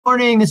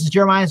Morning, this is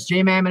Jeremiah. It's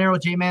JMan, Monero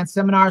JMan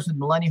Seminars with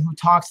MilleniWHO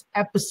Talks,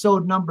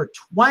 episode number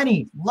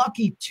 20,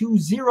 lucky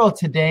 20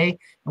 today.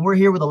 And we're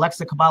here with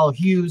Alexa Kebalo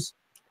Hughes.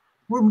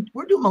 We're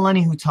doing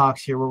MilleniWHO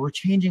Talks here, where we're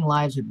changing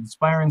lives with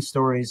inspiring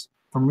stories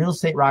from real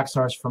estate rock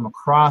stars from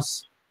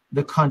across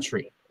the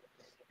country.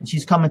 And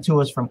she's coming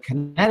to us from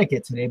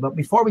Connecticut today. But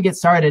before we get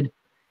started,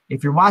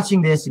 if you're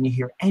watching this and you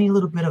hear any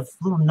little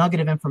nugget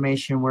of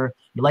information where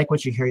you like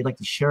what you hear, you'd like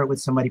to share it with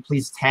somebody,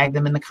 please tag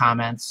them in the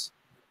comments.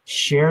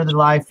 Share the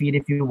live feed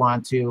if you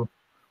want to,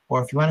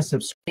 or if you want to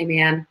subscribe. Hey,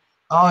 man.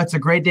 Oh, it's a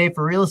great day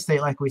for real estate,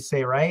 like we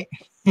say, right?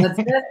 That's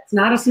it. It's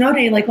not a snow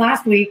day like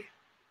last week.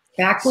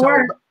 Back to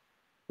work.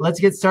 Let's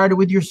get started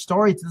with your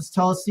story. Just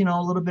tell us,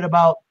 a little bit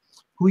about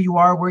who you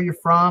are, where you're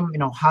from,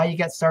 how you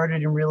got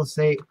started in real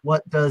estate.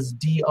 What does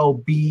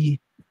DOB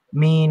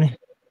mean?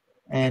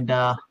 And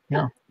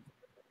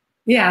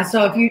Yeah.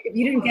 So if you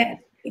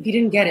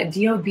didn't get it,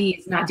 DOB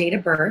is not date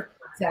of birth.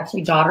 It's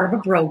actually daughter of a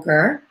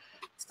broker.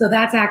 So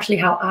that's actually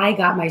how I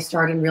got my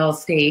start in real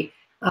estate.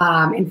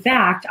 In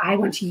fact, I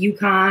went to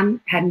UConn,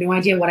 had no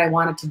idea what I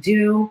wanted to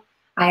do.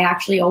 I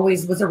actually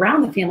always was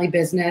around the family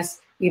business.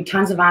 We have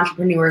tons of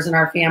entrepreneurs in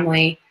our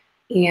family.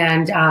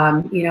 And,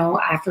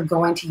 after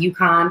going to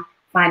UConn,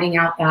 finding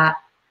out that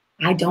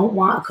I don't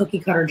want a cookie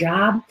cutter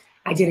job,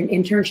 I did an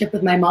internship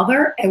with my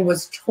mother and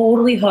was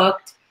totally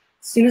hooked.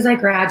 As soon as I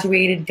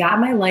graduated, got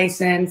my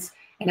license,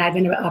 and I've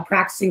been a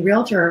practicing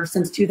realtor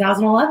since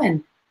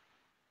 2011,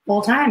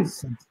 full time.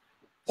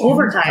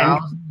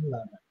 Overtime.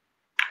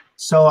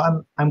 So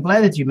I'm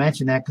glad that you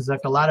mentioned that, because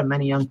like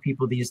many young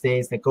people these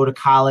days that go to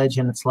college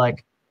and it's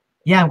like,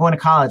 yeah, I'm going to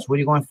college. What are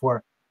you going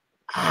for?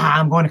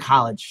 I'm going to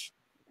college.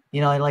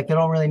 Like they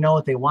don't really know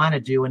what they want to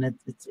do. And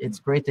it's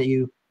great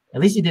that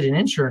at least you did an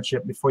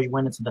internship before you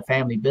went into the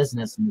family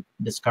business and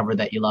discovered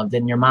that you loved it.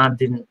 And your mom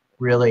didn't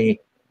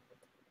really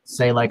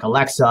say like,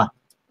 Alexa,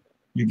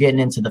 you're getting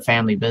into the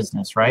family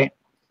business, right?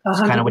 That's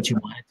kind of what you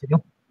wanted to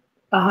do.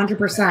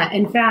 100%.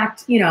 In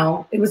fact,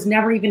 it was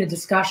never even a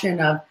discussion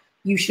of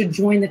you should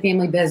join the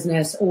family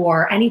business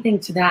or anything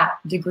to that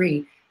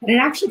degree. And it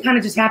actually kind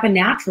of just happened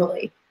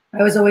naturally.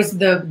 I was always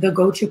the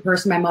go-to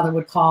person my mother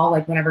would call,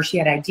 like whenever she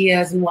had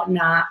ideas and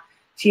whatnot.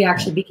 She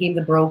actually became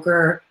the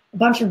broker, a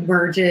bunch of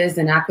merges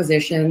and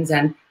acquisitions.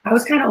 And I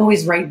was kind of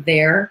always right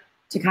there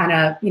to kind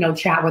of,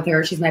 chat with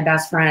her. She's my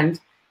best friend.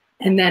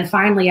 And then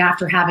finally,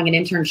 after having an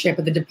internship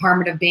with the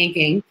Department of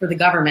Banking for the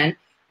government,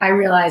 I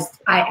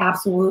realized I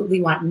absolutely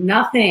want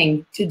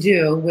nothing to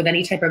do with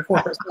any type of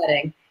corporate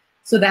setting.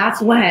 So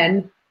that's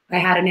when I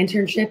had an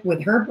internship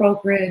with her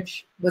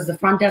brokerage, was the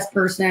front desk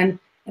person.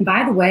 And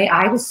by the way,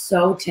 I was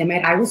so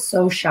timid. I was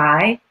so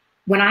shy.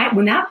 When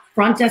that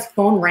front desk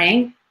phone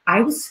rang,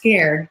 I was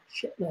scared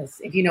shitless,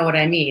 if you know what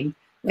I mean.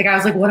 Like I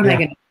was like, what am I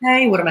going to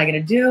say? What am I going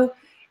to do?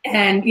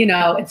 And,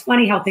 it's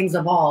funny how things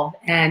evolve,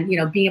 and,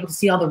 being able to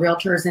see all the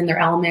realtors in their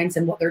elements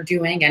and what they're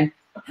doing and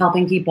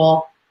helping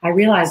people. I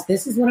realized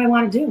this is what I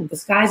want to do. The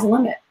sky's the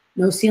limit.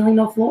 No ceiling,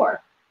 no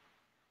floor.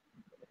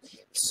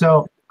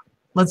 So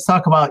let's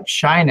talk about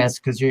shyness,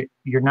 because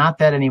you're not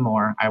that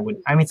anymore.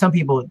 I mean, some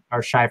people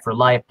are shy for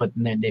life, but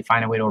then they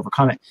find a way to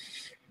overcome it.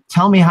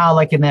 Tell me how,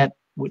 like in that,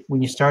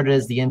 when you started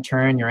as the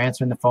intern, you're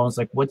answering the phones,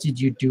 like what did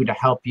you do to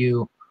help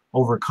you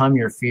overcome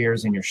your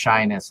fears and your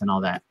shyness and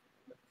all that?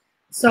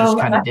 So just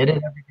kind of did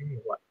it every day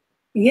or what?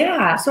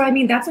 Yeah. So, I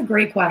mean, that's a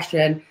great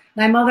question.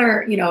 My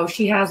mother,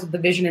 she has the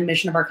vision and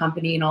mission of our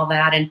company and all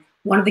that. And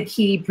one of the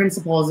key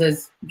principles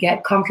is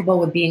get comfortable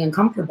with being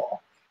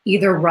uncomfortable.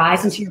 Either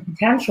rise into your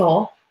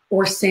potential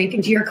or sink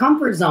into your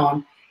comfort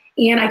zone.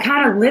 And I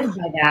kind of lived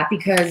by that,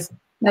 because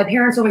my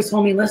parents always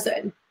told me,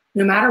 listen,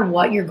 no matter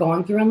what you're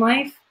going through in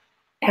life,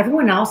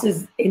 everyone else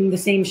is in the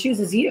same shoes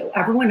as you.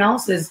 Everyone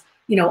else is,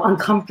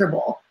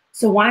 uncomfortable.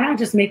 So why not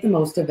just make the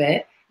most of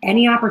it?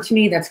 Any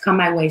opportunity that's come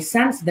my way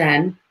since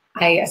then,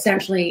 I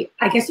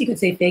guess you could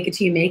say fake it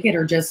till you make it,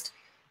 or just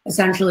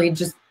essentially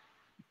just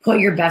put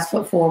your best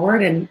foot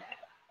forward, and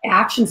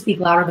actions speak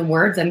louder than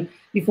words. And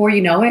before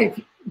you know it,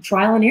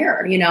 trial and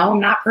error, I'm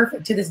not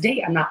perfect to this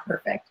day. I'm not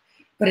perfect,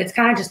 but it's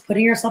kind of just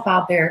putting yourself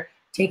out there,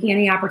 taking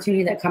any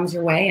opportunity that comes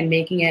your way and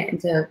making it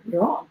into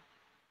your own.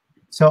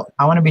 So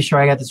I want to be sure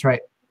I got this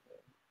right.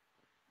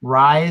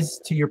 Rise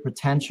to your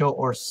potential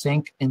or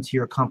sink into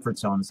your comfort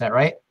zone. Is that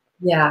right?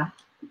 Yeah.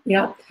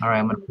 Yep. All right,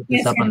 I'm going to put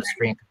this up on the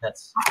screen,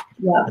 because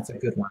that's a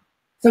good one.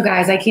 So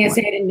guys, I can't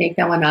say I didn't make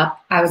that one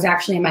up. I was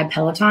actually on my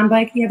Peloton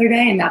bike the other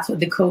day, and that's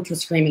what the coach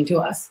was screaming to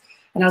us.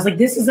 And I was like,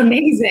 this is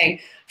amazing.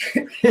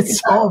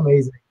 It's so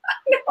amazing.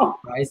 I know.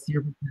 Rise to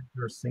your potential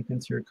or sink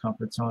into your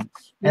comfort zone.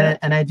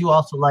 And I do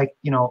also like,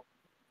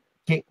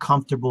 get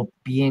comfortable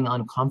being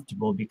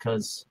uncomfortable,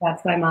 because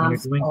that's my mom.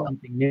 You're doing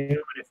something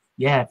new.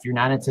 And if you're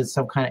not into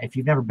if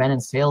you've never been in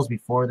sales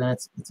before, then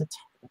it's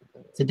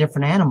a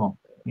different animal.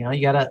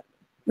 You got to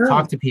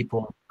talk to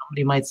people.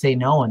 Somebody might say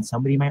no, and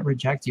somebody might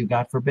reject you.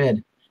 God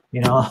forbid.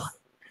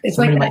 It's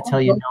somebody like might tell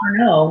you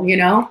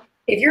no.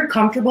 If you're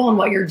comfortable in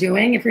what you're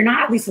doing, if you're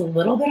not at least a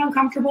little bit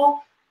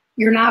uncomfortable,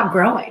 you're not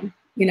growing.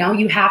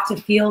 You have to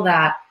feel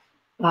that,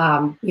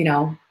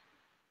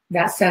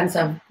 that sense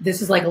of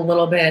this is like a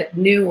little bit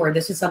new, or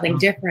this is something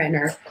different,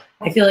 or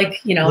I feel like,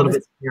 you know, a little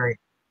bit scary.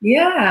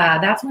 Yeah,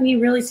 that's when you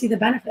really see the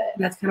benefit.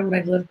 And that's kind of what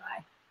I've lived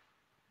by.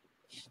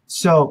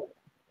 So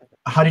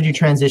how did you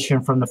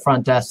transition from the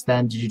front desk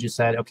then? Did you just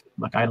say, okay,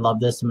 look, I love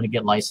this, I'm going to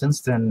get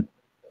licensed? And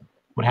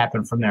what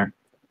happened from there?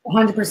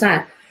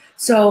 100%.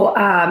 So,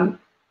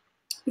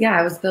 yeah,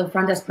 I was the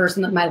front desk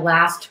person at my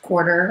last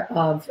quarter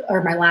of,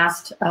 or my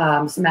last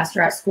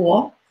semester at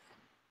school.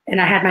 And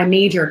I had my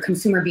major,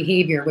 consumer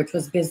behavior, which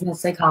was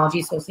business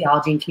psychology,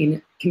 sociology,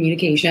 and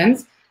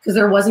communications, because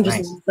there wasn't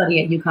just one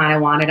study at UConn I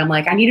wanted. I'm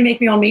like, I need to make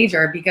my own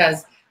major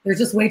because there's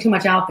just way too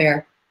much out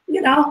there,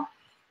 you know?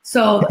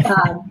 So,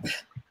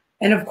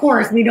 and of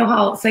course, we know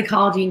how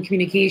psychology and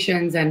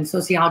communications and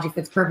sociology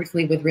fits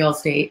perfectly with real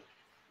estate.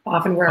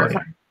 Often we're,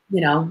 you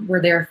know,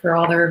 we're there for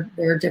all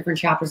their different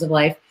chapters of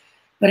life.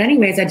 But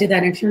anyways, I did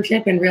that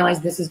internship and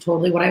realized this is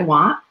totally what I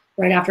want.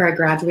 Right after I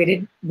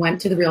graduated,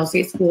 went to the real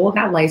estate school,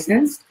 got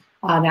licensed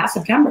that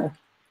September.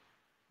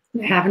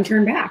 I haven't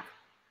turned back.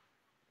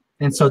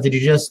 And so did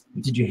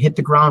you hit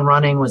the ground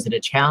running? Was it a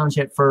challenge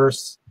at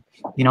first?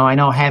 You know, I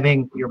know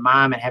having your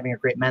mom and having a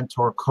great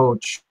mentor,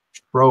 coach,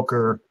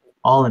 broker,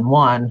 all in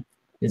one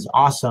is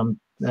awesome.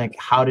 Like,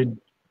 how did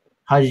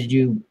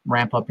you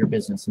ramp up your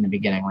business in the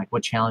beginning? Like,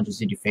 what challenges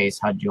did you face?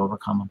 How did you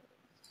overcome them?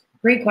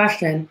 Great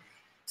question.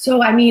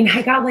 So, I mean,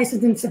 I got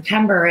licensed in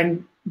September,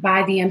 and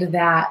by the end of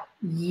that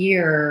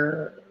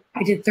year,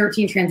 I did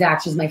 13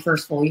 transactions my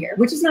first full year,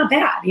 which is not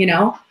bad, you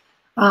know?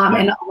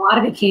 And a lot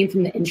of it came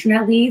from the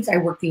internet leads. I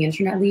worked the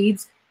internet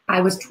leads.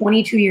 I was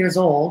 22 years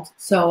old.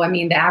 So, I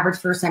mean, the average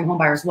first-time home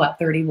buyer is what,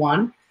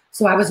 31?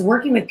 So I was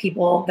working with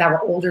people that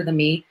were older than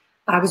me.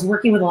 I was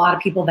working with a lot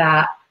of people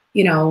that,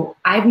 you know,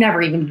 I've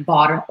never even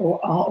bought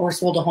or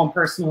sold a home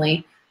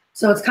personally.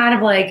 So it's kind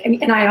of like,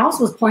 and I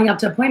also was pulling up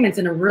to appointments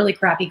in a really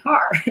crappy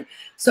car.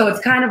 So it's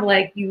kind of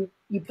like you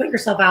put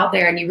yourself out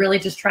there and you really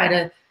just try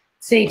to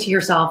say to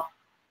yourself,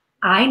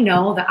 I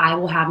know that I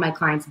will have my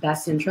client's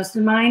best interest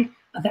in mind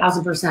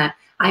 1,000%.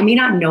 I may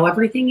not know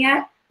everything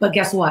yet, but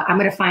guess what? I'm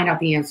going to find out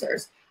the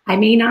answers. I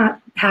may not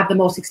have the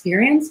most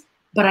experience,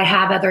 but I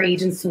have other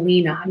agents to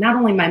lean on. Not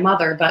only my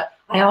mother, but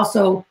I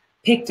also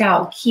picked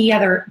out key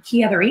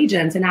other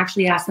agents and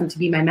actually asked them to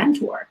be my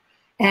mentor.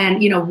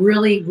 And, you know,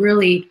 really,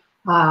 you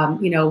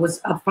know, was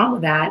upfront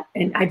with that.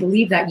 And I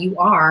believe that you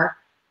are,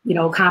 you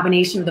know, a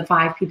combination of the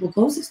 5 people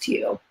closest to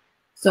you.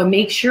 So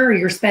make sure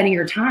you're spending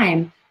your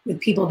time with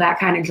people that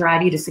kind of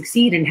drive you to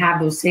succeed and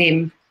have the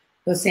same,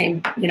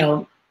 you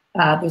know,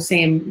 the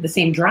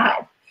same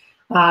drive.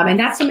 And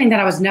that's something that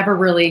I was never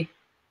really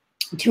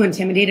too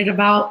intimidated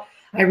about.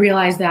 I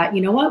realized that,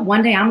 you know what,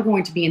 one day I'm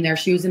going to be in their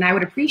shoes, and I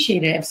would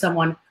appreciate it if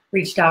someone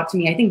reached out to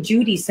me. I think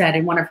Judy said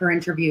in one of her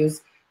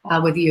interviews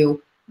with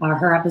you,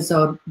 her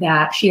episode,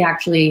 that she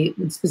actually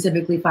would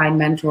specifically find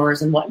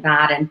mentors and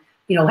whatnot, and,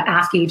 you know,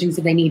 ask agents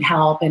if they need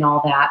help and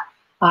all that.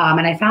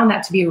 And I found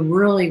that to be a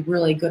really,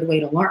 really good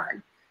way to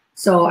learn.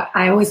 So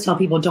I always tell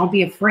people, don't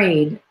be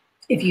afraid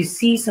if you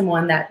see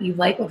someone that you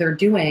like what they're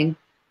doing,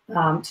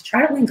 to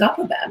try to link up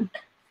with them.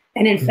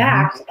 And in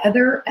fact,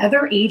 other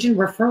agent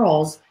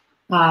referrals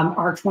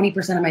are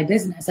 20% of my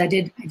business. I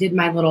did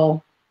my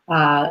little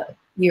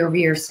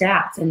year-over-year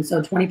stats. And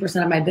so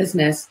 20% of my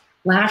business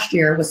last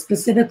year was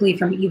specifically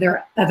from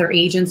either other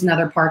agents in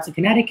other parts of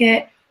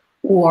Connecticut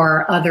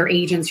or other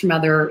agents from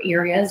other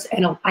areas.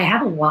 And I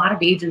have a lot of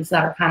agents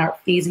that are kind of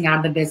phasing out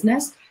of the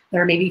business. That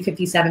are maybe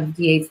 57,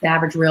 58, the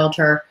average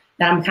realtor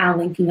that I'm kind of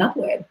linking up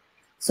with.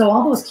 So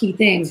all those key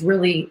things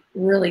really,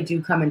 really do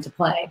come into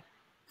play.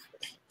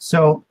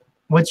 So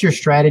what's your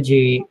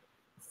strategy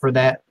for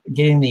that,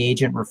 getting the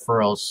agent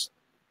referrals?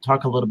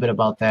 Talk a little bit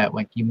about that.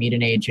 Like, you meet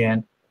an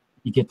agent,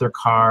 you get their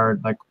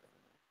card, like,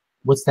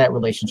 what's that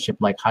relationship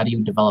like? How do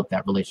you develop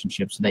that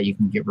relationship so that you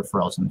can get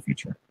referrals in the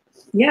future?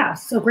 Yeah,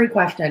 so great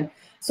question.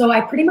 So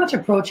I pretty much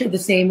approach it the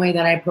same way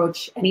that I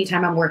approach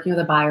anytime I'm working with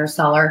a buyer or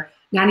seller.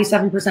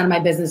 97% of my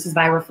business is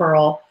by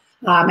referral.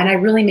 And I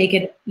really make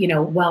it, you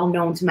know, well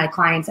known to my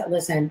clients that,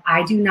 listen,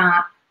 I do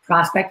not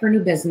prospect for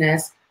new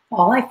business.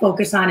 All I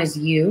focus on is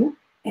you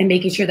and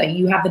making sure that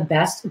you have the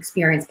best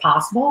experience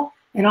possible.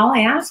 And all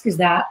I ask is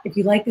that if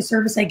you like the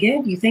service I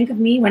give, you think of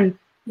me when,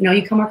 you know,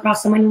 you come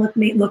across someone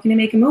looking to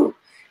make a move.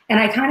 And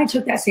I kind of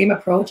took that same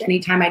approach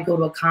anytime I go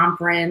to a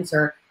conference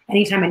or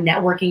anytime I'm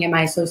networking in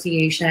my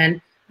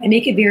association. I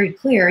make it very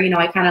clear, you know,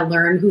 I kind of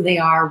learn who they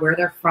are, where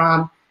they're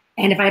from.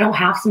 And if I don't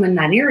have someone in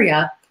that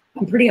area,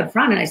 I'm pretty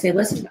upfront and I say,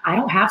 listen, I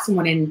don't have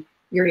someone in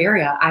your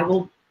area. I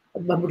would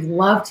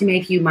love to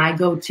make you my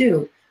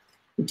go-to.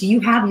 Do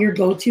you have your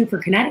go-to for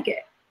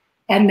Connecticut?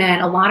 And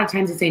then a lot of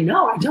times they say,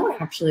 no, I don't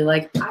actually.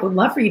 Like, I would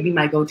love for you to be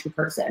my go-to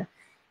person.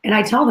 And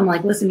I tell them,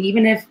 like, listen,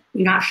 even if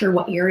you're not sure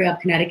what area of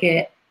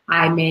Connecticut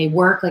I may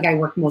work, like I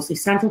work mostly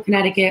central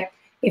Connecticut,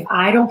 if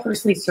I don't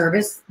personally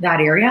service that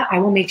area, I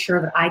will make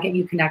sure that I get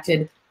you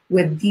connected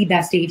with the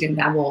best agent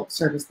that will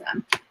service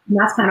them. And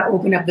that's kind of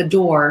opened up the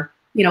door,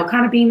 you know,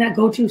 kind of being that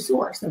go-to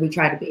source that we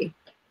try to be.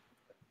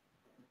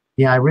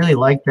 Yeah, I really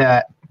like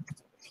that.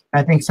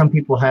 I think some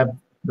people have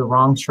the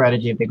wrong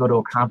strategy if they go to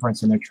a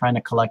conference and they're trying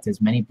to collect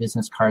as many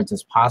business cards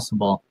as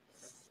possible.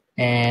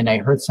 And I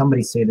heard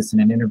somebody say this in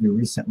an interview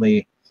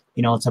recently,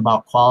 you know, it's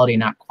about quality,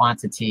 not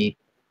quantity,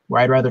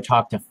 where I'd rather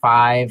talk to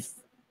 5,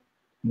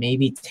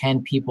 maybe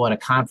 10 people at a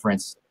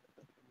conference,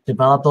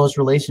 develop those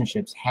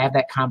relationships, have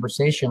that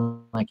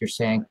conversation like you're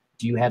saying.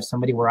 Do you have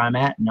somebody where I'm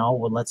at? No,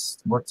 well, let's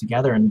work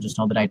together and just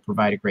know that I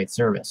provide a great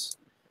service.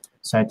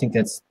 So I think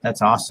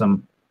that's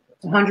awesome.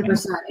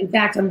 100%. In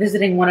fact, I'm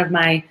visiting one of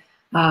my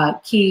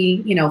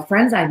key,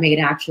 friends I've made,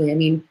 actually. I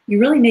mean, you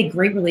really make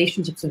great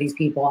relationships with these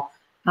people.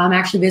 I'm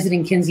actually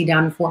visiting Kinsey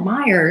down in Fort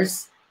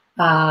Myers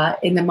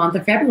in the month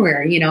of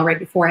February, right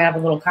before I have a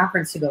little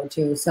conference to go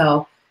to.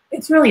 So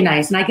it's really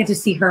nice. And I get to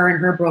see her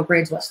and her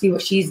brokerage, see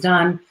what she's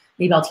done.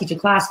 Maybe I'll teach a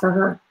class for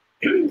her.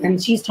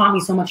 And she's taught me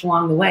so much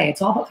along the way.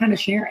 It's all about kind of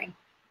sharing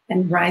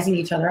and rising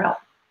each other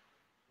up.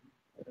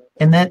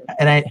 And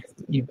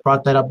you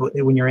brought that up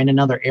when you're in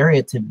another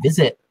area to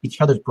visit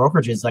each other's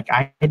brokerages. Like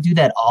I do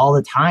that all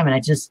the time. And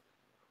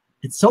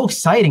it's so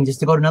exciting just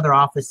to go to another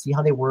office, see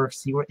how they work,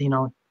 see what,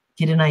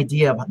 get an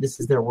idea of how this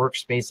is their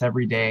workspace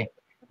every day.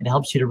 It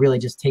helps you to really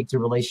just take the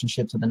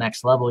relationship to the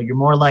next level. You're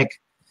more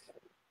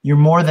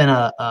than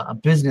a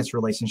business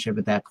relationship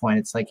at that point.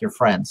 It's like your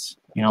friends,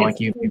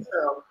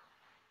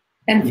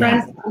 And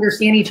friends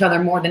understand each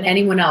other more than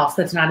anyone else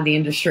that's not in the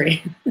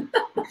industry.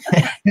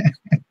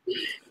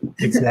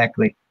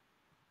 Exactly.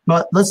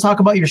 But let's talk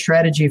about your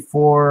strategy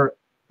for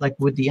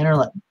with the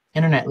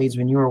internet leads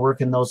when you were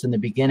working those in the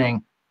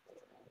beginning.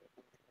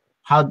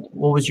 What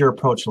was your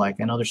approach like?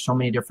 I know there's so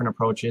many different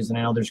approaches, and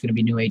I know there's going to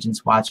be new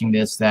agents watching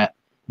this that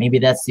maybe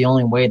that's the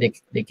only way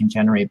they can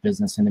generate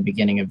business in the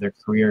beginning of their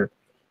career.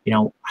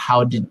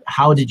 How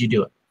did you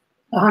do it?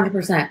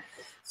 100%.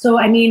 So,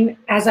 I mean,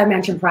 as I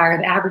mentioned prior,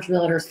 the average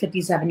realtor is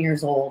 57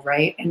 years old,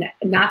 right? And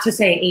not to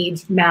say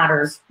age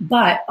matters,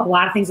 but a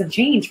lot of things have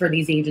changed for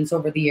these agents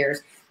over the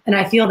years. And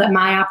I feel that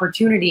my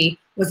opportunity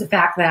was the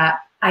fact that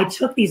I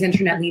took these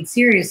internet leads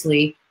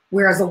seriously,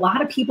 whereas a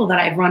lot of people that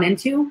I've run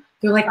into,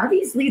 they're like, are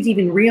these leads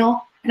even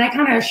real? And I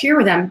kind of share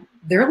with them,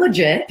 they're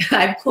legit.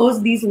 I've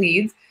closed these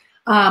leads.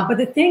 But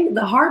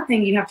the hard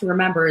thing you have to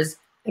remember is,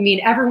 I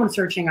mean, everyone's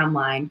searching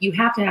online. You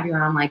have to have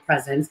your online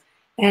presence.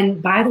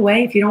 And by the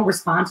way, if you don't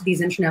respond to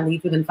these internet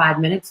leads within 5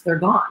 minutes, they're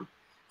gone.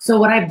 So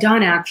what I've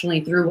done actually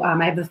through,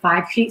 I have the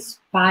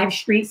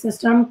 5-street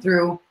system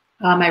through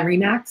my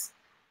Remax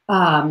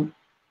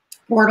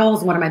portal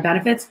is one of my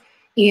benefits.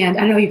 And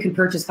I know you can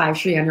purchase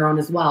 5-street on your own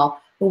as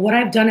well. But what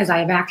I've done is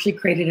I've actually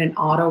created an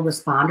auto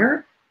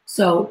responder.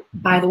 So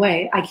by the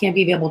way, I can't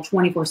be available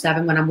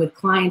 24/7 when I'm with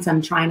clients.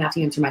 I'm trying not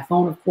to answer my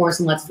phone, of course,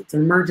 unless it's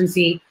an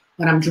emergency.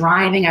 When I'm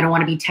driving, I don't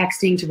want to be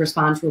texting to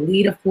respond to a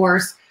lead, of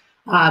course.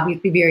 We have to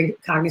be very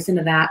cognizant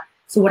of that.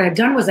 So what I've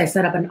done was I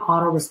set up an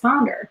auto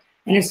responder.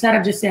 And instead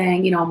of just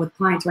saying, I'm with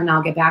clients right now,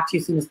 I'll get back to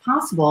you as soon as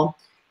possible,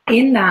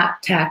 in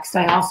that text,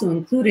 I also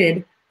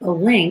included a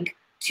link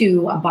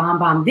to a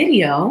BombBomb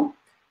video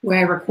where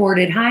I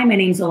recorded, hi, my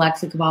name's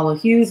Alexa Kebalo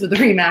Hughes with the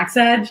Remax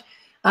Edge.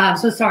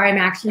 So sorry, I'm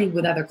actually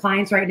with other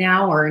clients right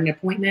now or an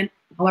appointment.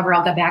 However,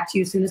 I'll get back to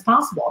you as soon as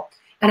possible.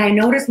 And I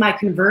noticed my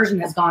conversion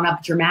has gone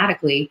up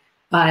dramatically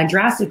and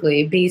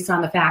drastically based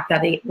on the fact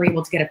that they were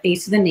able to get a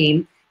face to the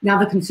name. Now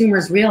the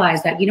consumers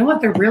realize that,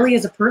 there really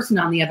is a person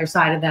on the other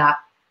side of that,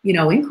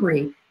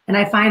 inquiry. And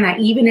I find that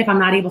even if I'm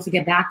not able to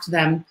get back to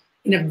them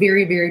in a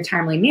very, very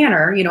timely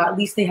manner, at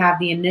least they have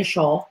the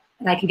initial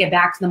and I can get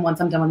back to them once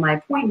I'm done with my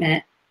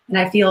appointment. And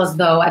I feel as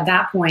though at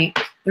that point,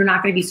 they're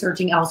not going to be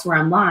searching elsewhere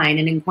online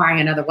and inquiring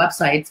on other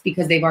websites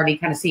because they've already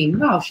kind of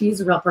seen, oh, she's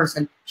a real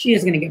person. She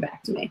is going to get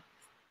back to me.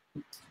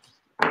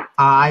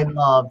 I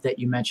love that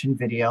you mentioned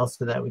video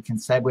so that we can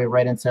segue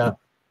right into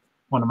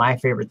one of my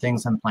favorite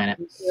things on the planet.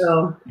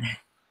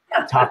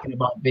 Talking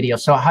about video.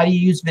 So how do you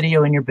use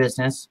video in your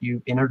business?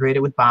 You integrate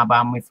it with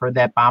BombBomb. We've heard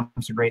that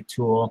BombBomb's a great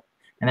tool.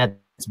 And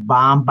that's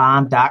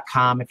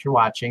bombbomb.com. If you're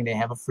watching, they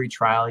have a free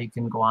trial. You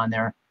can go on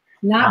there.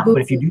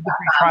 But if you do the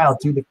free trial,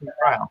 do the free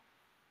trial.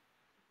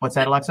 What's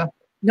that, Alexa?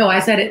 No, I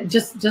said it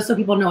just so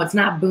people know it's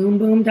not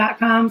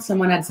boomboom.com.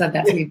 Someone had said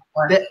that to me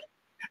before.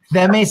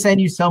 That may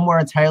send you somewhere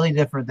entirely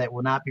different that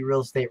will not be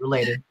real estate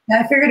related.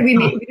 I figured we'd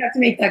have to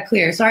make that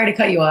clear. Sorry to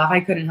cut you off. I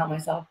couldn't help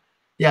myself.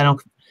 Yeah, no,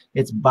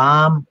 it's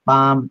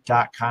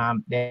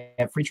bombbomb.com. They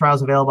have free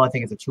trials available. I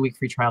think it's a 2-week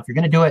free trial. If you're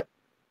going to do it,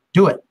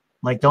 do it.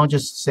 Don't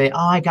just say, oh,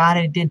 I got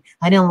it.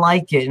 I didn't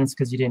like it. And it's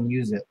because you didn't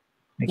use it.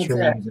 Make sure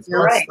you use it.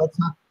 You're right.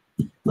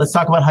 Let's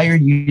talk about how you're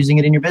using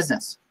it in your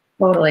business.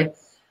 Totally.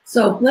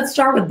 So let's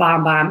start with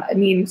BombBomb. I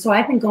mean, so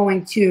I've been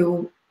going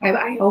to,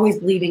 I always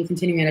believe in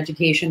continuing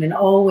education and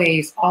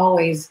always,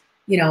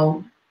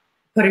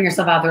 putting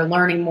yourself out there,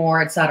 learning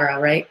more, et cetera,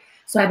 right?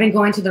 So I've been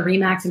going to the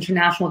Remax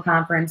International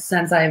Conference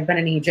since I've been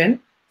an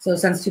agent, so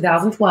since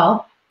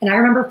 2012. And I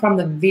remember from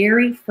the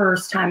very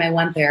first time I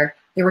went there,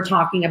 they were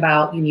talking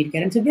about you need to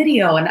get into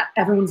video. And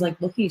everyone's like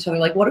looking at each other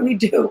like, what do we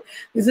do?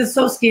 This is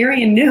so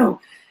scary and new.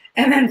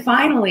 And then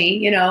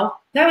finally,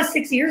 that was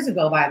 6 years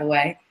ago, by the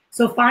way.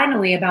 So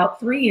finally, about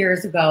 3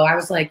 years ago, I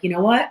was like, you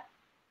know what?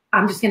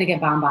 I'm just going to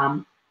get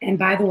BombBomb. And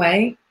by the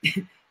way,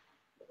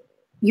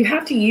 you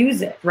have to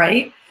use it,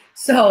 right?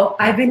 So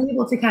I've been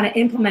able to kind of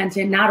implement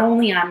it not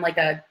only on like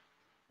a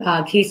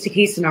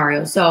case-to-case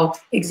scenario. So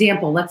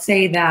example, let's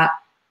say that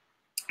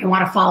I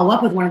want to follow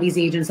up with one of these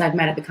agents I've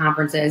met at the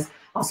conferences.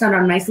 I'll send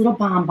out a nice little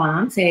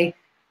bonbon, say,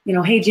 you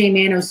know, hey,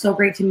 JMan, it was so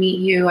great to meet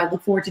you. I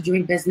look forward to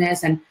doing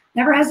business, and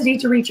never hesitate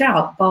to reach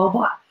out, blah, blah,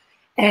 blah.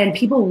 And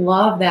people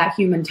love that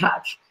human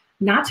touch.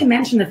 Not to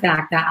mention the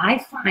fact that I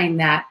find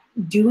that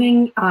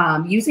doing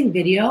using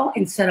video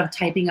instead of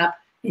typing up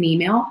an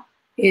email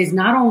is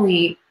not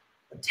only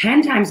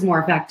 10 times more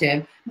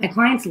effective. My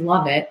clients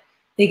love it.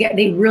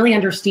 They really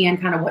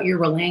understand kind of what you're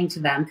relaying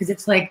to them, because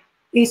it's like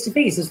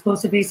face-to-face, as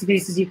close to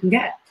face-to-face as you can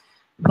get.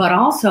 But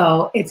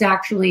also, it's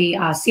actually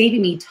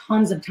saving me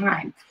tons of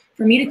time.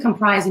 For me to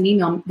comprise an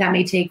email that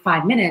may take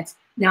 5 minutes,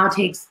 now it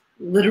takes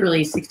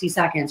literally 60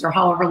 seconds or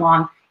however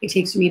long it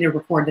takes for me to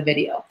record the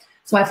video.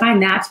 So I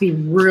find that to be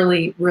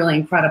really, really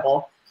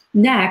incredible.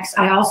 Next,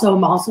 I'm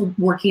also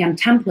working on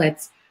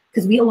templates,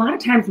 because a lot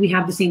of times we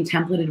have the same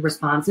templated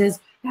responses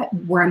that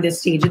we're in this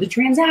stage of the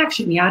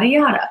transaction, yada,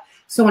 yada.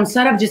 So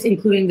instead of just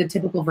including the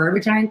typical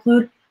verbiage I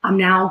include, I'm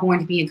now going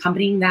to be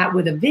accompanying that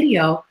with a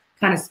video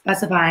kind of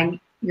specifying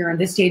you're in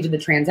this stage of the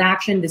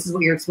transaction. This is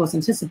what you're supposed to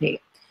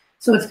anticipate.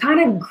 So it's kind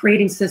of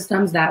creating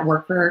systems that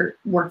work for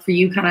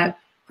you, kind of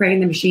creating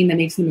the machine that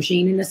makes the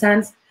machine in a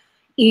sense.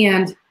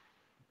 And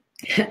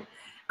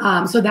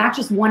so that's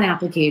just one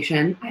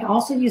application. I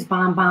also use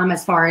BombBomb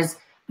as far as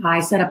I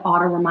set up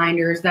auto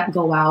reminders that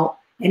go out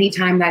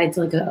anytime that it's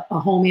like a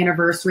home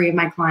anniversary of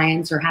my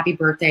clients or happy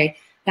birthday.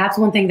 That's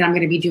one thing that I'm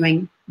going to be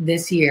doing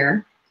this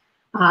year.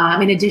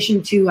 In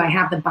addition to, I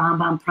have the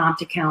BombBomb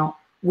prompt account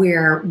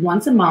where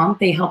once a month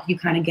they help you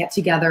kind of get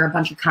together a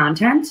bunch of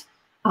content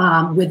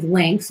with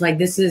links. Like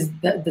this is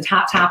the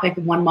top topic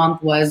of 1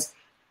 month was,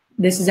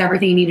 this is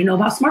everything you need to know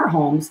about smart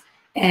homes.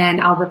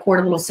 And I'll record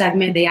a little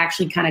segment. They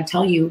actually kind of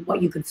tell you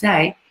what you could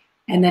say.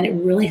 And then it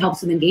really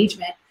helps with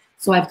engagement.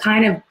 So I've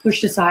kind of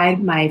pushed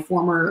aside my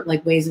former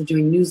like ways of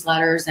doing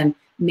newsletters and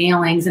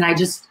mailings. And I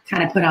just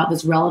kind of put out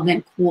this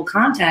relevant, cool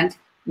content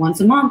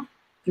once a month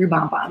through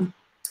BombBomb.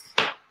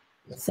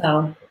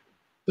 So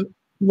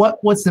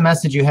what's the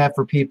message you have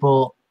for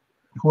people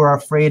who are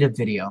afraid of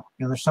video?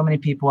 You know, there's so many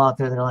people out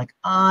there that are like,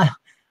 I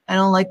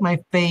don't like my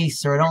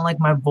face, or I don't like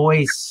my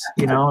voice,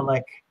 you know,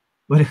 like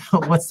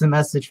what's the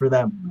message for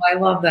them? I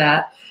love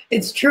that.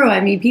 It's true. I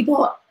mean,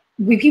 people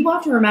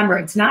have to remember,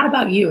 it's not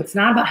about you. It's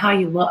not about how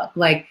you look.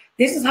 Like,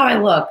 this is how I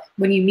look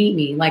when you meet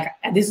me. Like,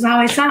 this is how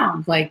I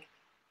sound. Like,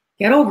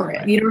 get over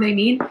it. You know what I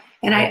mean?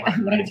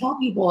 And what I tell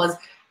people is,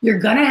 you're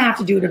going to have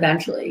to do it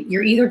eventually.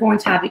 You're either going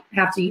to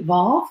have to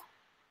evolve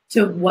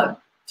to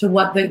what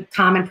the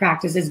common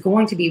practice is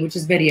going to be, which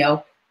is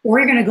video, or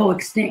you're going to go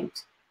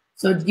extinct.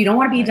 So you don't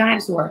want to be a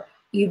dinosaur.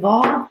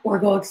 Evolve or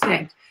go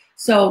extinct.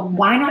 So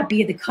why not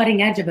be at the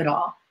cutting edge of it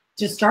all?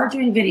 Just start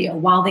doing video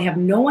while they have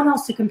no one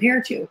else to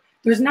compare to.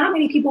 There's not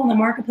many people in the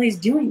marketplace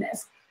doing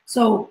this.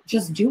 So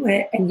just do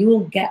it and you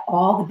will get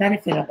all the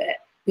benefit of it.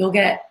 You'll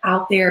get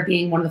out there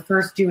being one of the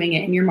first doing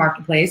it in your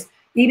marketplace,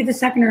 maybe the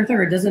second or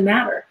third, doesn't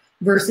matter,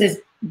 versus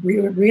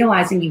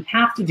realizing you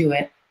have to do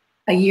it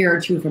a year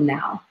or two from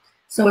now.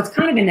 So it's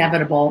kind of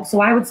inevitable. So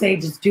I would say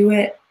just do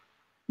it.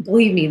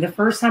 Believe me, the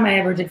first time I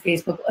ever did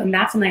Facebook, and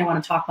that's something I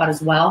want to talk about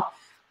as well,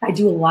 I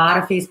do a lot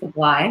of Facebook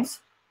Lives.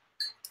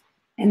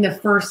 And the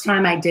first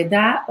time I did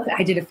that,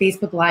 I did a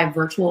Facebook Live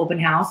virtual open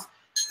house.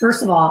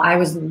 First of all, I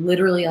was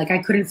literally like,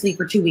 I couldn't sleep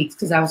for 2 weeks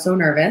because I was so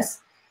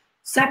nervous.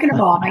 Second of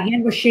all, my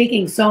hand was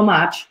shaking so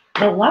much,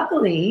 but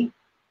luckily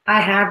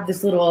I have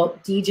this little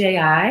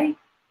DJI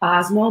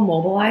Osmo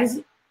Mobilize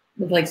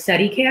with like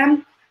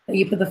Steadicam that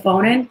you put the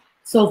phone in.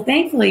 So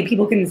thankfully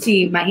people can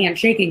see my hand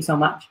shaking so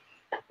much.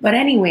 But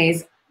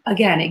anyways,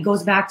 again, it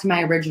goes back to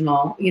my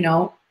original, you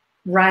know,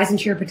 rise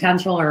into your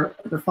potential or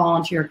fall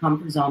into your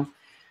comfort zone.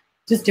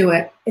 Just do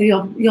it.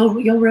 You'll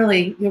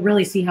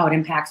really see how it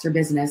impacts your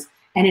business.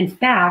 And in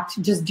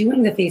fact, just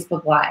doing the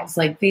Facebook Lives,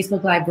 like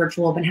Facebook Live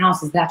virtual open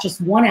houses, that's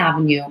just one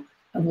avenue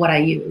of what I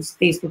use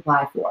Facebook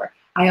Live for.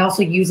 I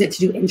also use it to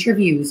do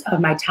interviews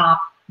of my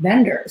top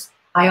vendors.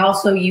 I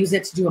also use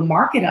it to do a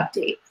market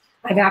update.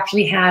 I've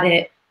actually had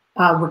it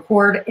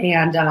record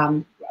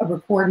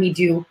me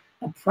do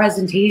a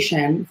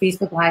presentation,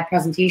 Facebook Live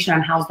presentation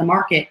on how's the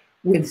market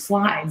with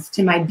slides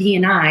to my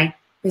BNI,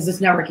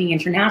 Business Networking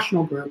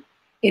International group,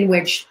 in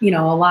which, you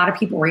know, a lot of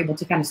people were able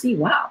to kind of see,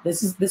 wow,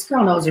 this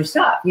girl knows her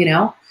stuff, you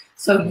know?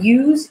 So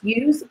use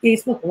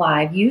Facebook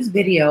Live, use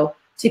video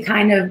to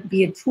kind of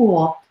be a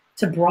tool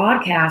to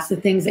broadcast the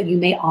things that you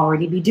may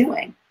already be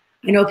doing.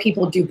 I know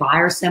people do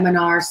buyer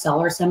seminars,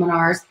 seller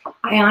seminars.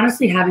 I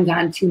honestly haven't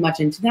gotten too much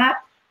into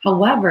that.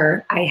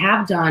 However, I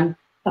have done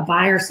a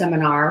buyer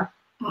seminar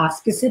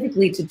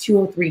specifically to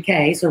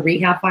 203K, so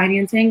rehab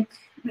financing.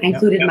 I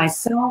included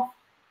myself,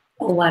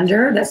 a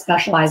lender that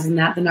specializes in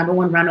that, the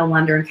 #1 rental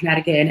lender in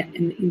Connecticut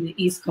and in the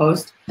East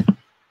Coast,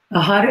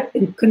 a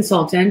HUD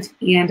consultant,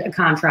 and a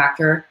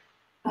contractor,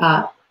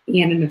 and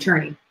an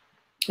attorney.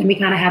 And we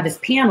kind of had this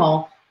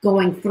panel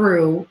going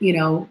through, you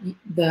know,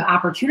 the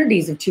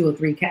opportunities of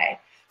 203K.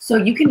 So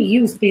you can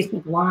use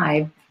Facebook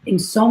Live in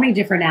so many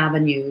different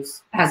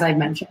avenues, as I've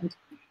mentioned.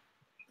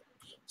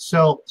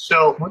 So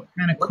what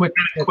kind of quick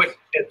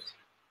tips?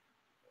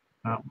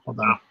 Oh, hold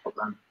on.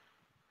 I'm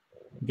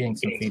getting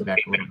some feedback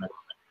a little bit.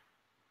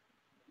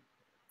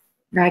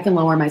 I can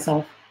lower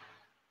myself.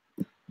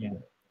 Yeah.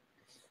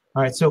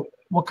 All right. So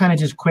what kind of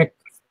just quick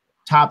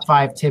top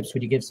 5 tips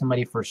would you give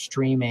somebody for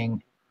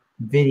streaming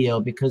video?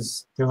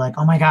 Because they're like,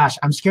 oh my gosh,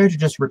 I'm scared to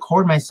just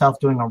record myself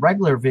doing a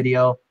regular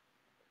video.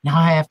 Now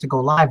I have to go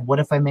live. What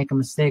if I make a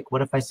mistake?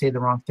 What if I say the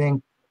wrong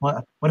thing?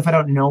 What if I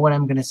don't know what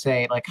I'm going to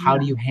say? Like, how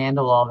do you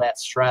handle all that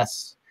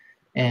stress?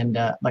 And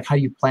like, how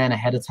do you plan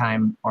ahead of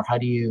time? Or how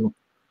do you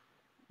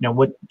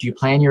what do you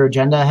plan your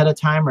agenda ahead of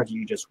time, or do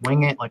you just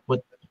wing it? Like,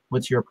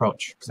 what's your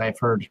approach? Because I've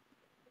heard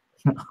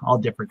all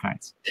different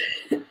kinds.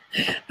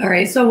 All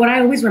right. So what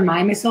I always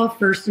remind myself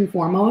first and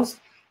foremost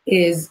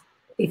is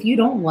if you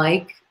don't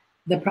like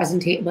the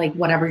presentation, like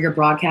whatever you're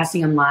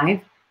broadcasting on live,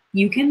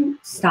 you can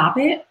stop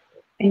it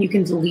and you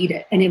can delete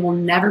it and it will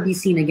never be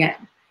seen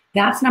again.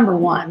 That's number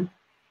one.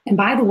 And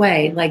by the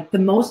way, like the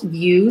most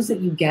views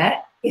that you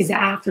get is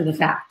after the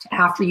fact,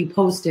 after you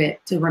post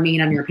it to remain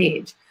on your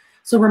page.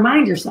 So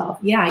remind yourself,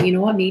 yeah, you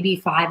know what, maybe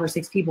 5 or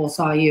 6 people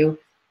saw you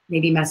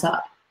maybe mess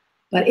up.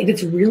 But if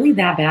it's really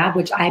that bad,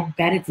 which I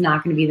bet it's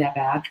not going to be that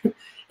bad,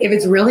 if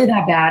it's really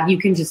that bad, you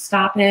can just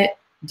stop it,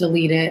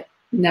 delete it,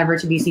 never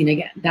to be seen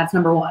again. That's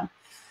number one.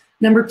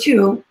 Number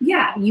two,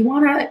 yeah, you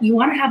wanna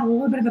have a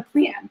little bit of a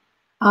plan,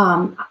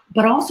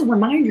 but also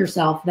remind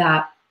yourself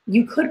that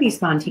you could be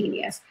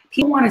spontaneous.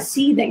 People want to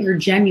see that you're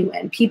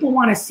genuine. People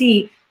want to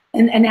see,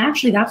 and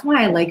actually that's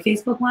why I like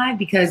Facebook Live,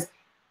 because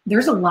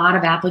there's a lot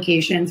of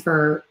applications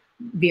for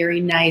very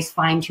nice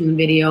fine-tuned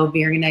video,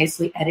 very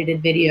nicely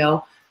edited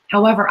video.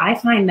 However, I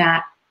find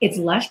that it's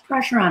less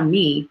pressure on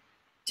me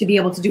to be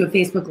able to do a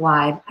Facebook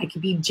Live. I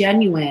can be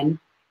genuine,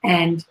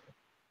 and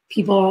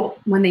people,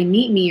 when they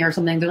meet me or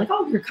something, they're like,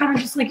 oh, you're kind of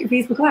just like your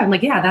Facebook Live. I'm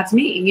like, yeah, that's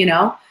me,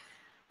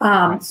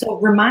 So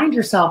remind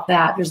yourself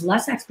that there's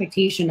less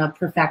expectation of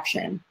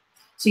perfection.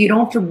 So you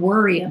don't have to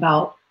worry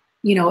about,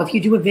 if you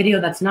do a video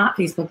that's not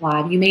Facebook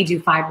Live, you may do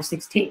 5 or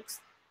 6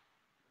 takes.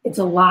 It's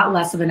a lot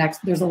less of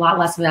there's a lot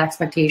less of an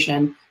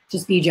expectation.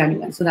 Just be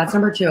genuine. So that's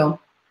number 2.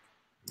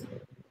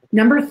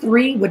 Number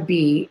 3 would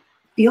be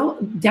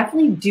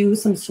definitely do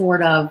some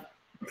sort of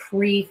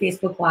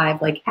pre-Facebook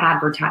Live, like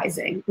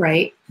advertising,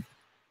 right?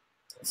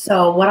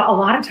 So what a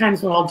lot of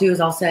times what I'll do is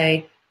I'll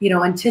say,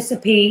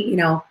 anticipate,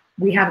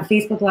 we have a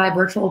Facebook Live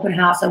virtual open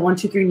house at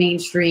 123 Main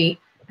Street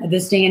at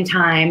this day and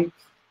time.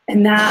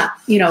 And that,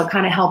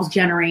 kind of helps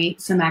generate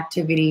some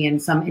activity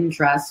and some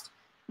interest.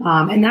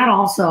 And that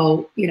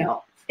also,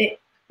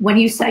 when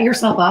you set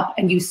yourself up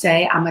and you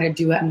say, I'm going to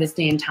do it on this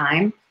day and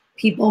time,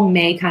 people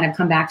may kind of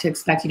come back to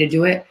expect you to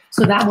do it.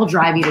 So that will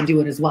drive you to do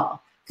it as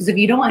well. Because if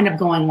you don't end up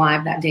going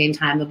live that day and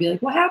time, they'll be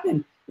like, what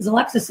happened? Is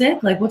Alexa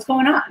sick? Like, what's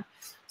going on?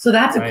 So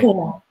that's a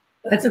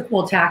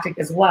cool tactic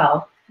as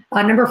well.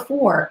 Number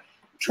 4,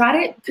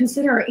 try to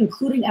consider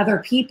including other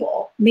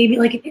people, maybe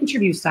like an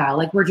interview style,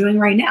 like we're doing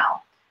right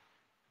now.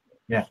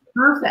 Yeah.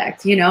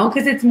 Perfect.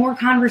 Because it's more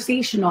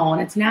conversational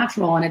and it's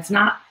natural and it's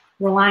not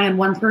relying on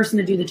one person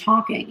to do the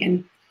talking.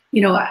 And,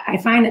 I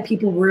find that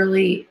people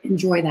really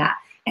enjoy that.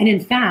 And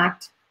in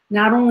fact,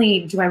 not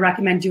only do I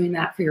recommend doing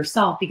that for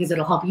yourself because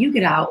it'll help you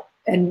get out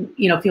and,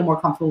 feel more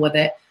comfortable with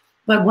it,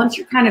 but once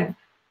you're kind of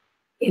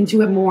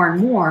into it more and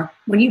more,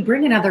 when you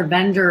bring in other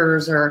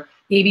vendors or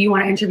maybe you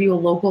want to interview a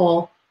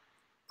local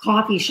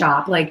coffee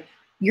shop, like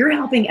you're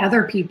helping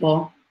other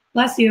people,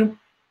 bless you,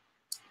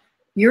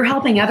 you're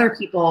helping other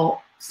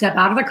people step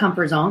out of their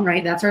comfort zone,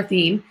 right? That's our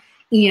theme.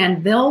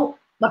 And they'll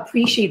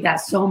appreciate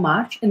that so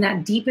much. And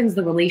that deepens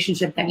the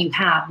relationship that you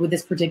have with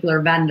this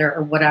particular vendor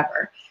or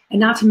whatever. And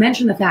not to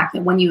mention the fact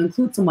that when you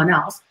include someone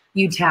else,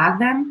 you tag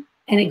them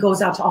and it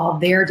goes out to all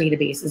of their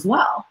database as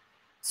well.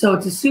 So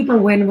it's a super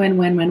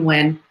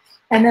win-win-win-win-win.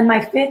 And then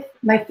my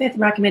fifth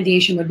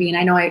recommendation would be, and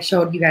I know I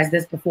showed you guys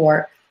this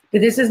before,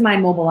 but this is my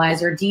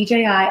mobilizer,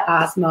 DJI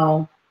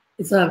Osmo.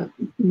 It's a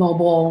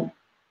mobile,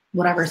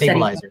 whatever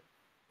stabilizer. Setting.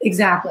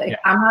 Exactly.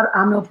 Yeah.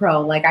 I'm no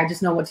pro. Like I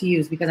just know what to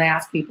use because I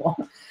ask people.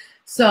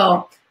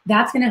 So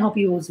that's going to help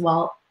you as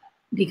well,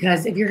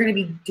 because if you're going to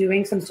be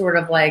doing some sort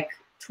of like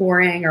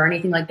touring or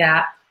anything like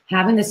that,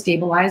 having the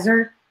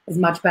stabilizer is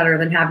much better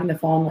than having the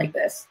phone like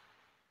this.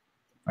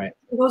 Right.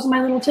 So those are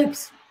my little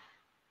tips.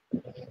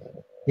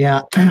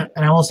 Yeah. And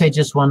I will say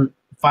just one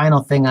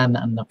final thing on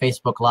the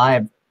Facebook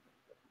Live,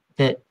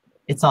 that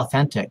it's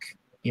authentic.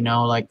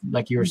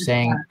 Like you were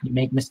saying, you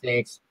make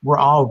mistakes. We're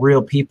all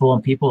real people,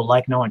 and people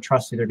like, know, and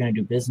trust you. They're going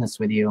to do business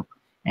with you.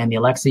 And the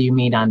Alexa you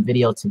meet on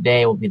video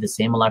today will be the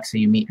same Alexa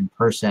you meet in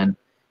person.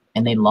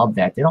 And they love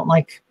that. They don't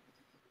like,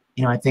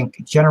 I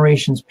think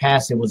generations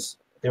past,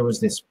 there was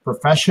this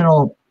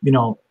professional,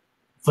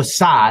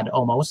 facade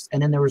almost.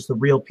 And then there was the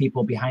real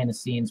people behind the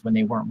scenes when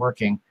they weren't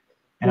working.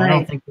 And right. I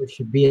don't think there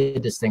should be a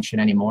distinction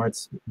anymore.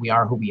 We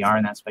are who we are,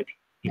 and that's why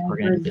people are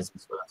going to do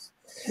business with us.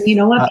 You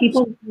know what?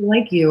 People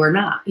like you or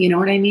not. You know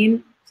what I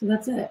mean? So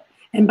that's it.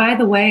 And by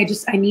the way,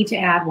 I need to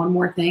add one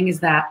more thing, is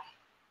that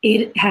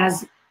it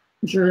has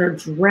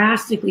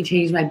drastically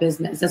changed my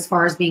business as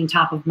far as being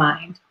top of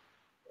mind.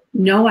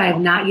 No, I have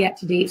not yet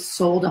to date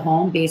sold a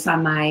home based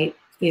on my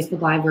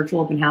Facebook Live virtual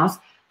open house.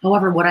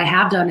 However, what I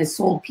have done is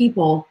sold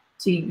people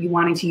to you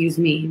wanting to use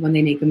me when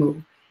they make a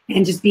move,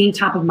 and just being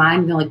top of mind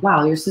and being like,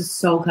 wow, yours is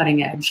so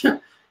cutting edge,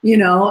 you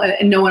know,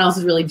 and no one else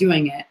is really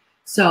doing it.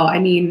 So, I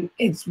mean,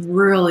 it's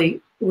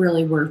really,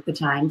 really worth the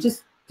time.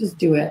 Just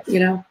do it, you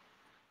know?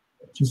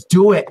 Just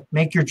do it.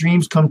 Make your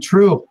dreams come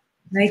true.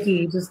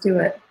 Nike, just do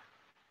it.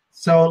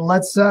 So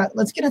let's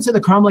get into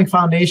the crumbling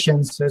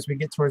foundations as we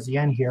get towards the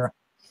end here.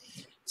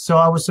 So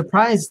I was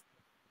surprised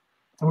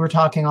when we were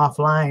talking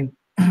offline.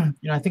 You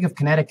know, I think of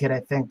Connecticut.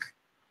 I think,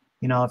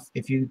 you know,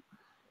 if you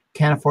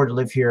can't afford to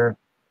live here,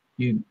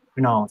 you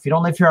know, if you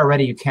don't live here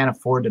already, you can't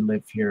afford to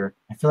live here.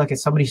 I feel like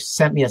somebody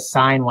sent me a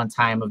sign one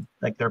time of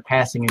like they're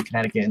passing in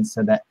Connecticut and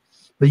said that,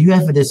 but you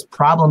have this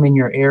problem in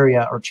your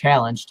area or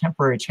challenge,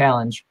 temporary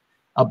challenge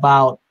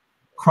about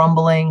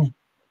crumbling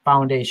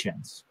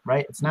foundations,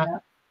 right? It's not,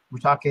 we're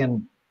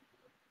talking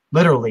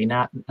literally,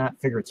 not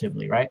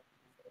figuratively, right?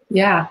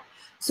 Yeah.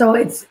 So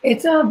it's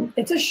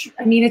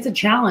a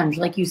challenge,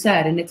 like you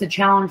said, and it's a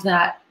challenge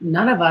that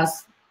none of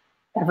us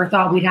ever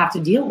thought we'd have to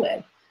deal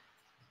with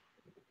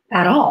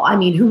at all. I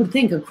mean, who would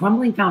think a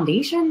crumbling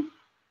foundation?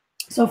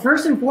 So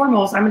first and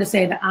foremost, I'm going to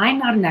say that I'm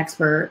not an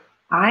expert.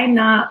 I'm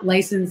not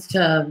licensed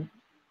to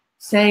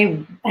say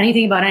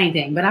anything about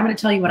anything, but I'm going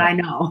to tell you what I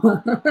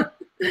know.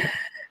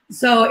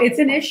 So it's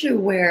an issue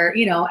where,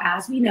 you know,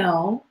 as we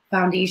know,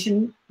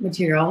 foundation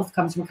materials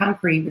comes from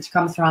concrete, which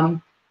comes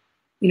from,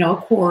 you know,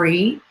 a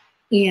quarry.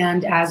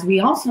 And as we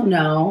also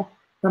know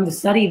from the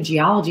study of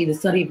geology, the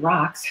study of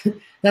rocks,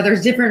 that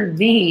there's different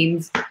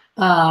veins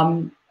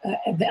and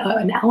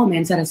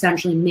elements that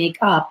essentially make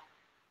up,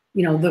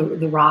 you know,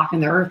 the rock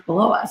and the earth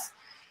below us.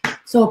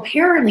 So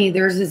apparently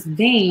there's this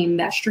vein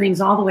that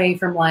streams all the way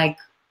from like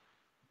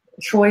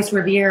Choice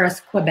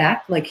Rivieras,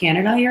 Quebec, like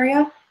Canada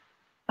area,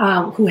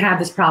 who have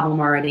this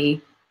problem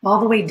already, all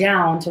the way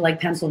down to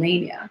like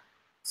Pennsylvania.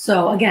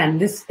 So again,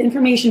 this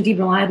information deemed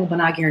reliable but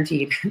not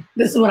guaranteed.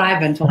 This is what I've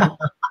been told.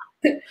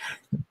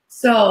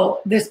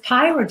 So this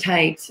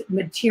pyrrhotite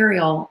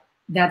material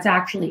that's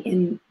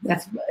actually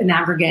that's an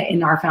aggregate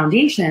in our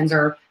foundations,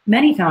 or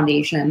many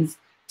foundations,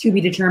 to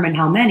be determined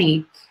how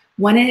many,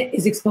 when it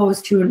is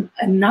exposed to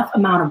enough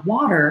amount of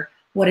water,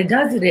 what it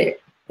does is it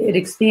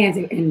expands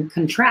and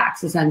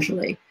contracts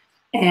essentially,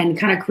 and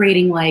kind of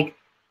creating like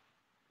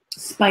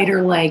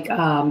spider-like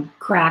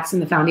cracks in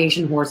the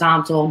foundation,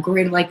 horizontal,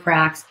 grid-like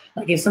cracks,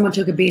 like if someone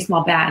took a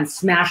baseball bat and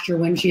smashed your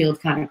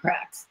windshield kind of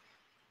cracks.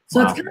 So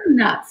Wow. It's kind of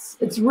nuts.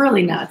 It's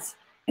really nuts.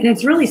 And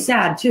it's really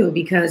sad too,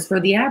 because for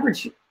the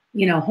average,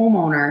 you know,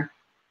 homeowner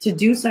to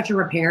do such a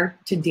repair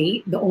to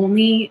date, the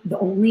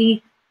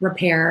only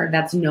repair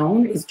that's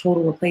known is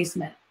total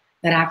replacement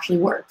that actually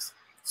works.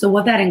 So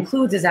what that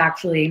includes is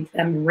actually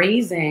them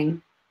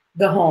raising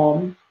the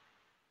home,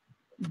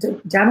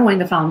 demoing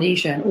the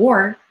foundation,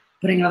 or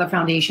putting another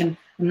foundation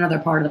in another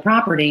part of the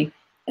property.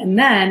 And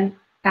then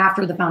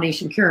after the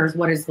foundation cures,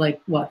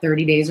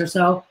 30 days or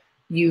so,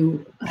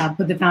 you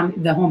put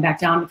the home back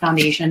down, the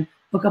foundation,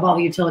 hook up all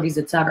the utilities,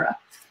 etc.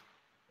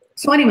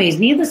 So anyways,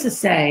 needless to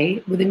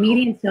say, with a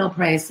median sale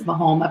price of a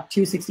home of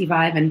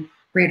 $265 in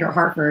Greater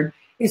Hartford,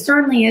 it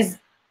certainly is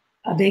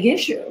a big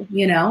issue,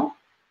 you know?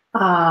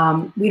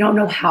 We don't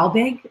know how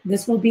big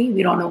this will be.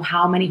 We don't know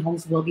how many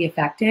homes will be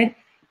affected,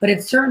 but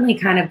it's certainly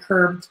kind of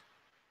thrown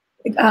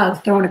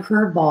a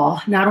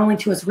curveball, not only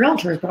to us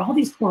realtors, but all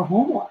these poor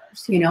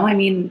homeowners, you know? I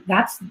mean,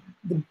 that's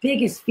the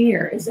biggest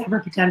fear, is ever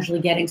potentially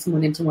getting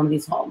someone into one of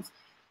these homes.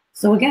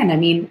 So again, I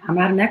mean, I'm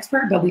not an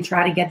expert, but we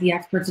try to get the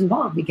experts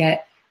involved. We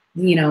get,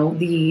 you know,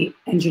 the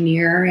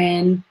engineer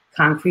in,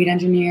 concrete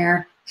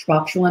engineer,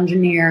 structural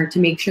engineer, to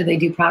make sure they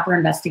do proper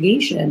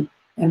investigation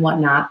and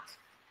whatnot.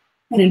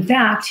 And in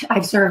fact,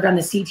 I've served on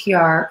the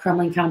CTR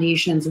Crumbling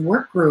Foundations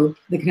work group,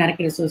 the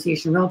Connecticut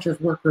Association of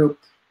Realtors work group,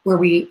 where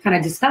we kind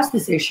of discuss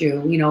this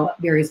issue, you know,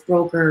 various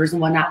brokers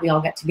and whatnot. We all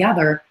get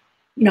together,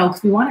 you know,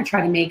 because we want to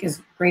try to make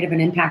as great of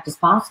an impact as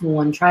possible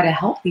and try to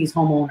help these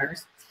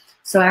homeowners.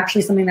 So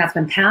actually something that's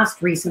been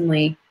passed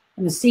recently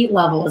in the state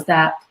level is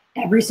that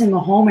every single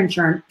home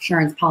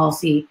insurance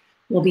policy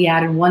will be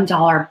added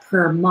 $1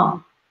 per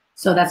month.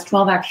 So that's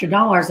 $12 extra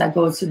that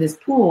goes to this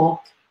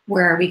pool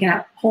where we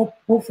can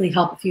hopefully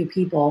help a few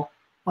people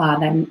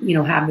that, you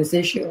know, have this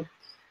issue.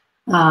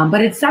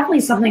 But it's definitely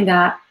something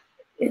that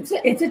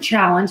it's a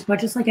challenge, but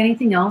just like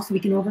anything else, we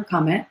can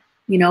overcome it.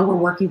 You know, we're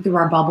working through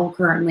our bubble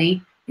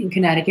currently in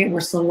Connecticut.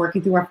 We're still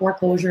working through our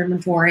foreclosure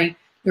inventory.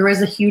 There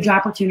is a huge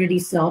opportunity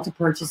still to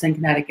purchase in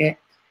Connecticut.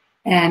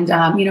 And,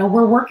 you know,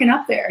 we're working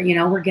up there. You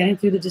know, we're getting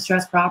through the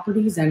distressed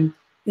properties, and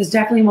this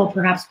definitely will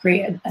perhaps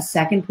create a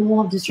second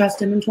pool of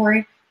distressed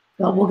inventory,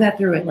 but we'll get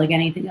through it like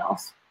anything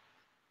else.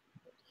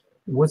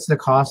 What's the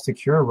cost to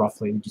cure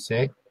roughly, would you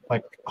say?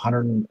 Like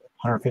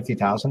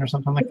 150,000 or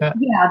something like that?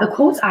 Yeah, the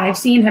quotes I've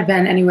seen have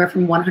been anywhere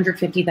from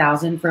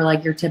 150,000 for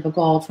like your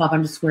typical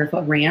 1,200 square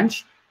foot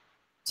ranch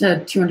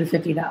to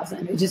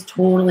 250,000. It just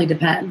totally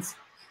depends.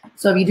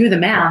 So if you do the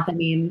math, I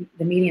mean,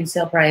 the median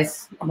sale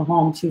price of a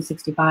home,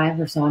 265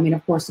 or so. I mean,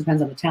 of course,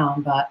 depends on the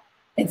town, but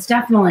it's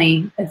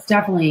definitely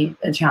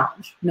a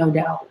challenge, no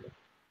doubt.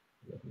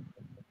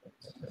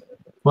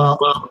 Well,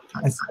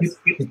 it's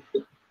good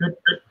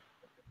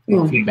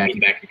feedback.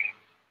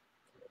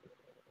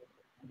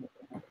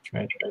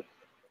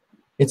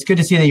 It's good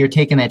to see that you're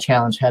taking that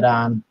challenge head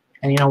on.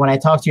 And, you know, when I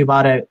talked to you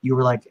about it, you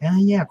were like,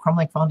 yeah, crumb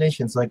like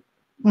foundations, like,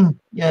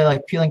 yeah,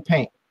 like peeling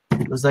paint.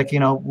 It was like, you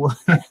know,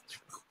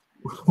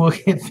 we'll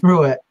get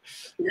through it.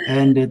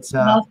 And it's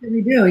what else can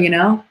we do, you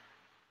know?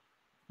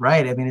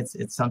 Right. I mean,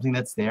 it's something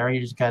that's there.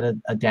 You just got to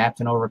adapt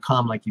and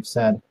overcome, like you've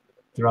said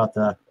throughout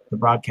the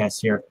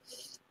broadcast here.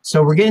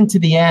 So we're getting to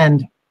the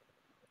end.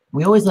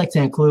 We always like to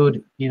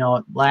include, you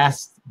know,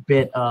 last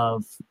bit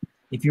of,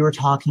 if you were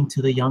talking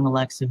to the young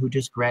Alexa who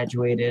just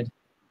graduated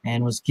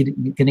and was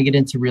going to get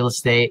into real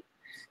estate,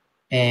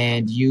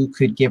 and you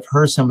could give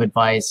her some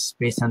advice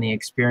based on the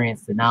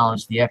experience, the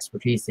knowledge, the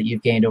expertise that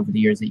you've gained over the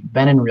years that you've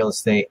been in real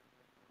estate,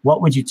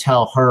 what would you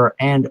tell her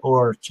and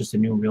or just a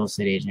new real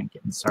estate agent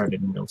getting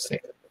started in real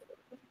estate?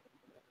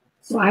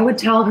 So I would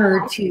tell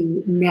her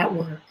to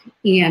network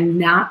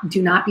and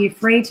do not be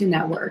afraid to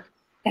network,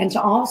 and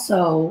to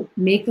also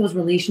make those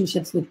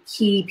relationships with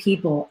key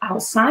people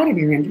outside of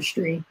your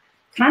industry.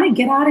 Kind of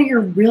get out of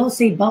your real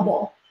estate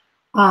bubble.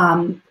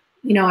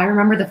 You know, I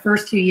remember the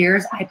first 2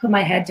 years, I put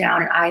my head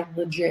down and I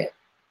legit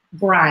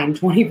grind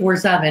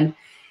 24/7.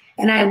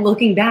 And I,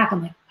 looking back,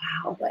 I'm like,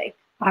 wow, like,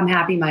 I'm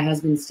happy my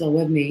husband's still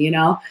with me, you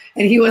know?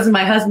 And he wasn't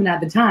my husband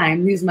at the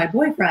time, he was my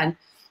boyfriend.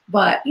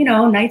 But, you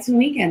know, nights and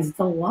weekends, it's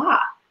a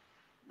lot.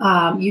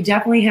 You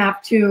definitely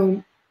have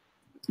to,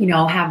 you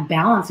know, have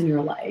balance in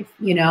your life,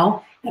 you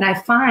know? And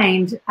I've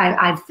found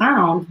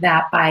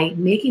that by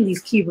making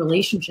these key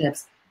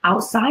relationships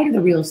outside of the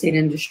real estate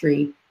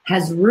industry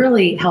has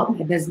really helped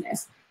my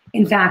business.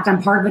 In fact,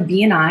 I'm part of a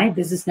BNI,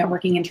 Business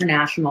Networking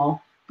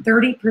International.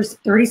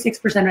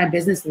 36% of my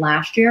business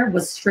last year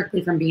was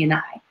strictly from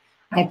BNI.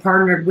 I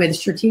partnered with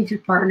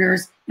strategic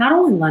partners, not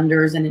only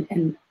lenders and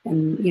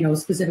you know,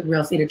 specific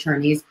real estate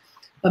attorneys,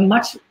 but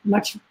much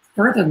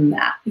further than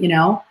that. You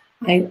know,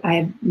 I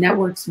have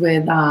networks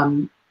with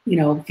you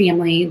know,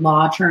 family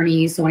law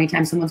attorneys. So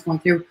anytime someone's going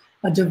through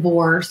a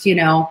divorce, you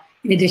know,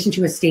 in addition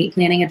to estate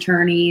planning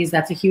attorneys,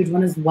 that's a huge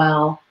one as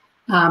well.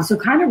 So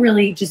kind of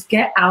really just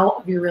get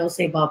out of your real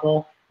estate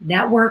bubble,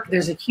 network.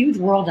 There's a huge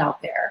world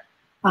out there.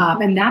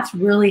 And that's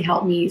really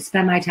helped me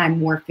spend my time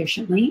more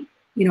efficiently.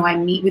 You know, I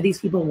meet with these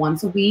people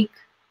once a week,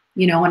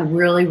 you know, and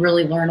really,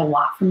 really learn a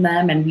lot from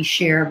them. And we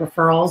share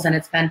referrals, and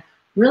it's been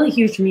really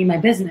huge for me in my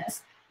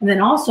business. And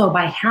then also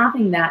by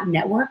having that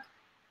network,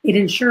 it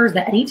ensures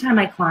that anytime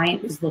my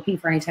client is looking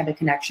for any type of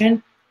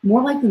connection,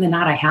 more likely than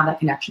not, I have that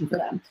connection for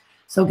them.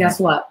 So guess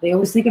what? They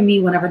always think of me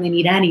whenever they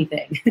need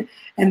anything.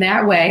 And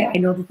that way I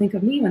know they'll think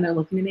of me when they're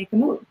looking to make a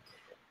move.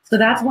 So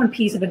that's one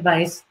piece of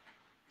advice.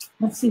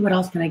 Let's see, what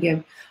else can I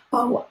give?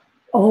 Oh,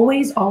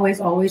 always,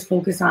 always, always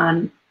focus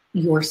on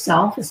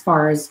yourself as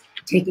far as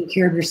taking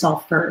care of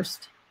yourself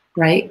first,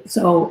 right?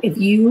 So if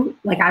you,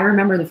 like, I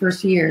remember the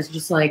first 2 years,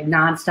 just like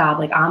nonstop,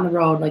 like on the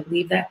road, like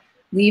leave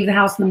the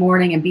house in the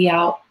morning and be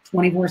out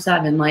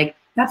 24/7. Like,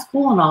 that's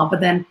cool and all,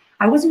 but then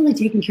I wasn't really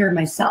taking care of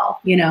myself,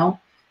 you know?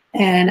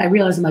 And I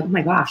realized, I'm like, oh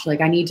my gosh,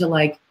 like I need to,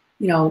 like,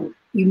 you know,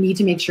 you need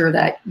to make sure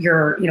that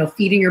you're, you know,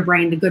 feeding your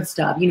brain the good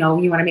stuff. You know,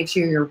 you want to make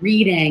sure you're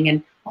reading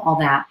and all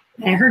that.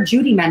 And I heard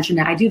Judy mention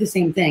that I do the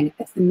same thing.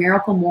 It's the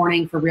miracle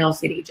morning for real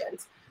estate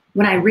agents.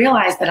 When I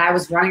realized that I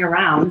was running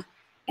around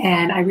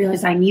and I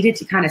realized I needed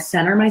to kind of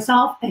center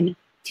myself and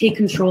take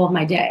control of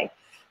my day.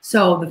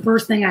 So the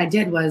first thing I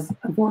did was,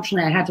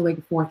 unfortunately, I had to wake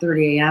up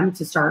 4:30 a.m.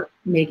 to start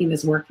making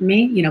this work for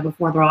me, you know,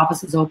 before their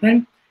office is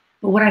open.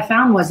 But what I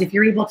found was, if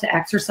you're able to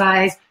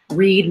exercise,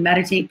 read,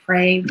 meditate,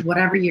 pray,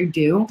 whatever you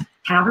do,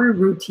 have a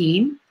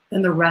routine,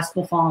 then the rest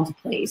will fall into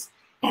place.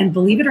 And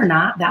believe it or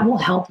not, that will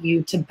help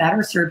you to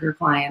better serve your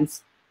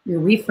clients. You're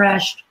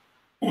refreshed,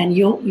 and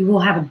you will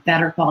have a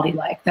better quality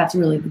life. That's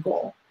really the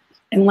goal.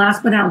 And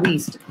last but not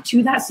least,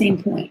 to that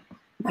same point,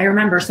 I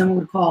remember someone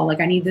would call, like,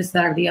 I need this,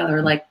 that, or the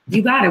other. Like,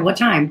 you got it. What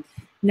time?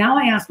 Now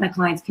I ask my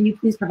clients, can you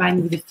please provide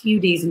me with a few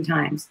days and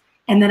times?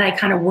 And then I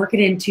kind of work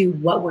it into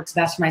what works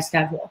best for my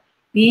schedule.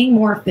 Being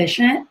more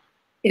efficient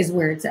is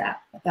where it's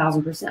at,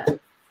 1,000%.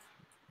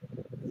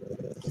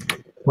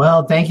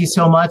 Well, thank you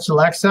so much,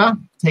 Alexa,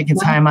 taking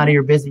time out of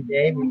your busy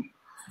day. We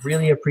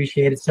really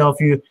appreciate it. So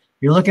if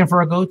you're looking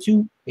for a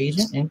go-to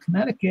agent in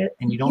Connecticut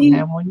and you don't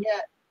have one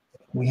yet,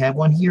 we have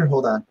one here.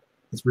 Hold on.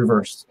 It's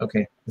reversed.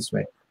 Okay, this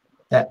way.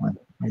 That one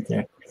right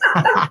there.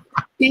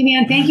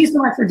 JMan, thank you so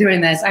much for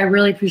doing this. I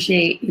really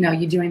appreciate, you know,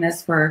 you doing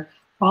this for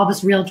all of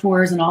us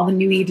realtors and all the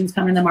new agents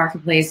coming in the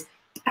marketplace.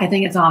 I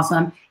think it's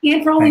awesome.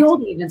 And for all the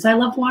old agents, I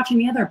loved watching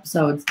the other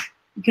episodes.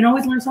 You can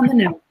always learn something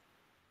new.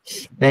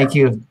 Thank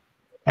you.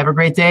 Have a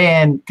great day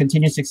and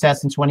continued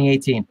success in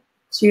 2018.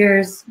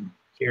 Cheers.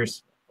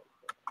 Cheers.